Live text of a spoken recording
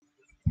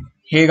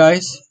Hey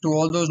guys, to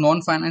all those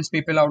non-finance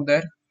people out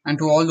there, and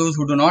to all those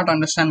who do not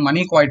understand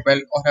money quite well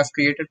or have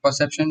created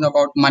perceptions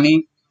about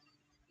money,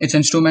 its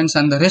instruments,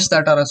 and the risks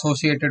that are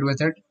associated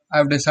with it,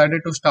 I've decided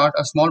to start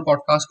a small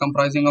podcast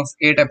comprising of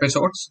 8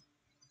 episodes,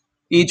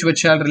 each which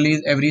shall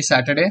release every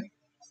Saturday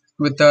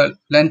with a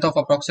length of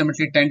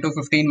approximately 10 to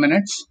 15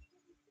 minutes.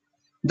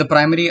 The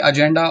primary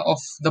agenda of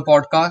the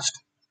podcast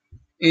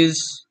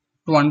is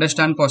to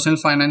understand personal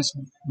finance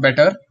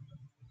better.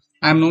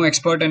 I'm no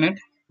expert in it,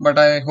 but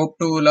I hope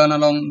to learn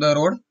along the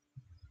road.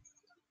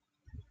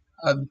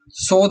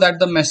 So that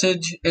the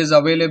message is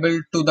available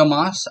to the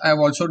mass, I have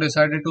also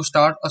decided to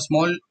start a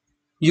small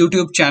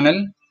YouTube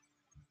channel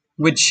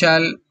which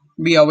shall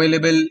be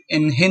available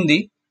in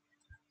Hindi.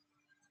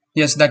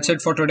 Yes, that's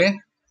it for today.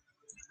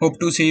 Hope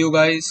to see you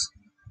guys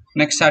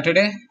next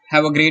Saturday.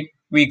 Have a great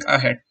week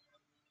ahead.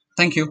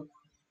 Thank you.